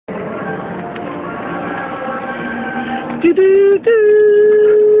Oh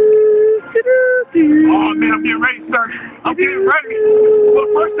man, I'm getting ready, sir. I'm getting ready. For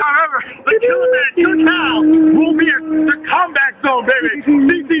the first time ever, the KILLAH will be the combat zone, baby.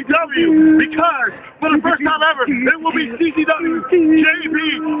 CCW. Because for the first time ever, it will be CCW JP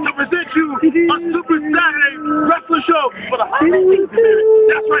to present you a Super Saturday wrestling show for the holiday season, baby.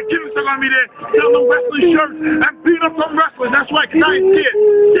 That's right, Gimick are gonna be there. Sell them wrestling shirts and beat up some wrestlers. That's right, cause I ain't scared.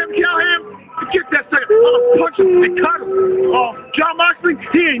 Jim Callahan, get that second. I'm gonna punch him and cut him. John Moxley,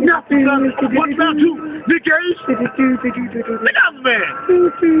 he ain't nothing done. Punch round two. Nick Gage, the other man.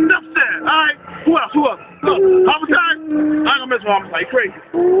 Enough said. Alright, who else? Homicide? I ain't gonna mess with Homicide, crazy.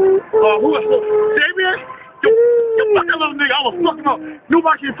 Who else? Damien? You fucking little nigga, I will fuck him up.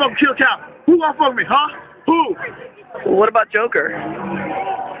 Nobody can fucking kill Cal. Who gonna fuck me, huh? Who? What about Joker?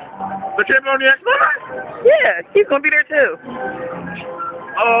 The champion on the X-Men? Yeah, he's gonna be there too.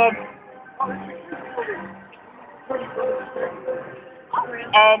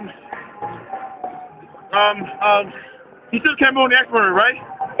 He still came on the X-Men, right?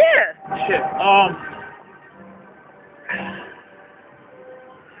 Yeah. Shit.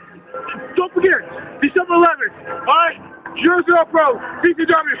 Don't forget, December 11th, alright? 00 Pro,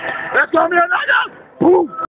 CCW. That's gonna be a knockout. Boom.